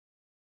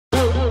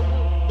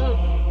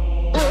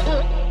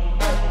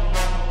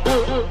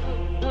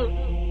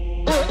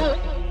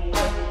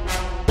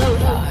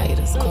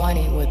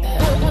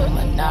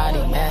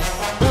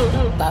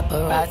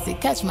Paparazzi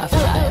catch my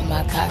fly and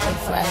my cocky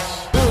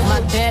fresh.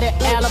 My daddy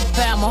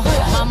Alabama,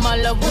 mama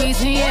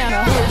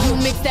Louisiana. You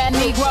mix that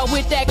Negro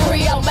with that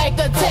Creole, make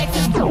a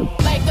Texas,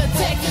 make a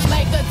Texas,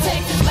 make a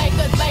Texas, make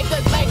a, make a,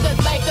 make a,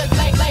 make a,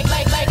 make.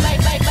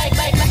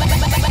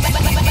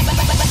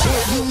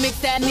 You mix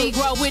that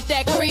Negro with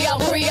that Creole,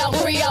 Creole,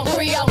 Creole,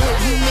 Creole.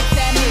 You mix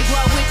that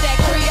Negro with that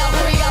Creole,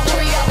 Creole,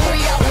 Creole,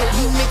 Creole.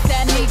 You mix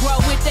that Negro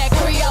with that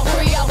Creole,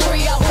 Creole,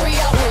 Creole,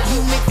 Creole.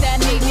 You mix that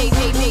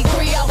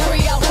Creole,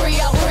 Creole,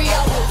 Creole,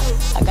 Creole.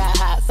 I got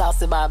hot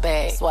sauce in my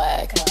bag,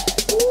 swag.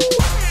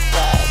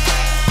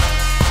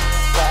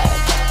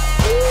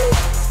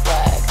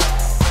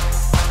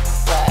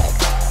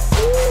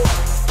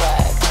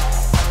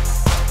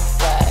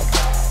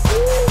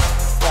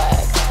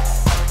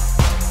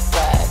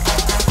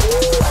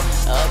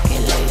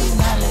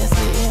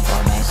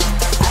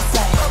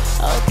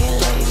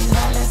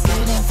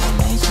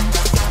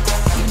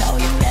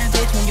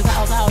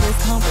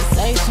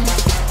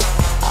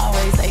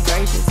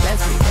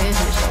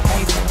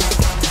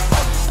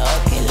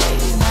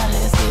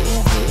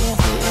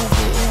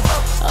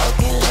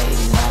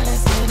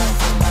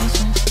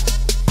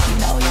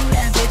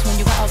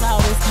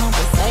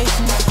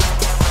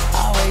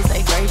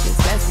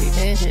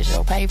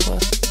 Paper.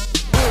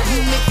 You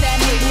mix that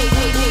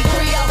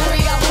Creole,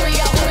 Creole,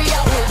 Creole,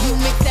 Creole. You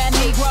mix that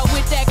Negro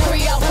with that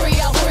Creole,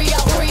 Creole,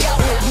 Creole, Creole.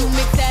 You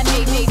mix that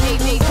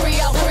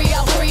Creole,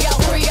 Creole, Creole,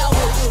 Creole.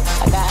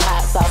 I got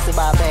hot sauce in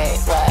my bag,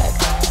 swag.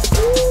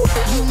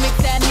 You mix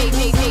that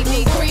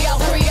Creole,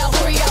 Creole,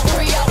 Creole,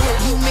 Creole.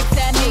 You mix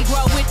that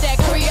Negro with that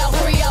Creole,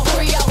 Creole,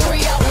 Creole,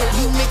 Creole.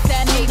 You mix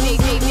that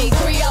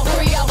Creole,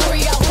 Creole,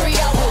 Creole,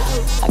 Creole.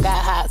 I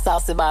got hot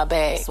sauce in my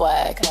bag,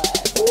 swag.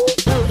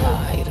 Y'all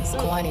haters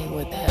corny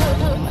with that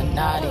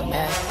Illuminati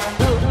mess.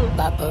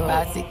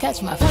 Paparazzi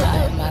catch my fly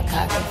and my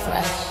cocky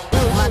fresh.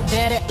 My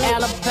daddy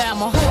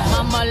Alabama,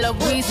 mama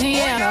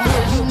Louisiana.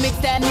 You mix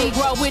that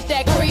Negro with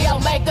that Creole,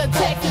 make a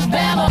Texas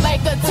Bama,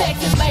 make a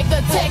Texas, make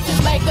a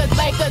Texas, make a,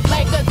 make a,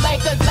 make a.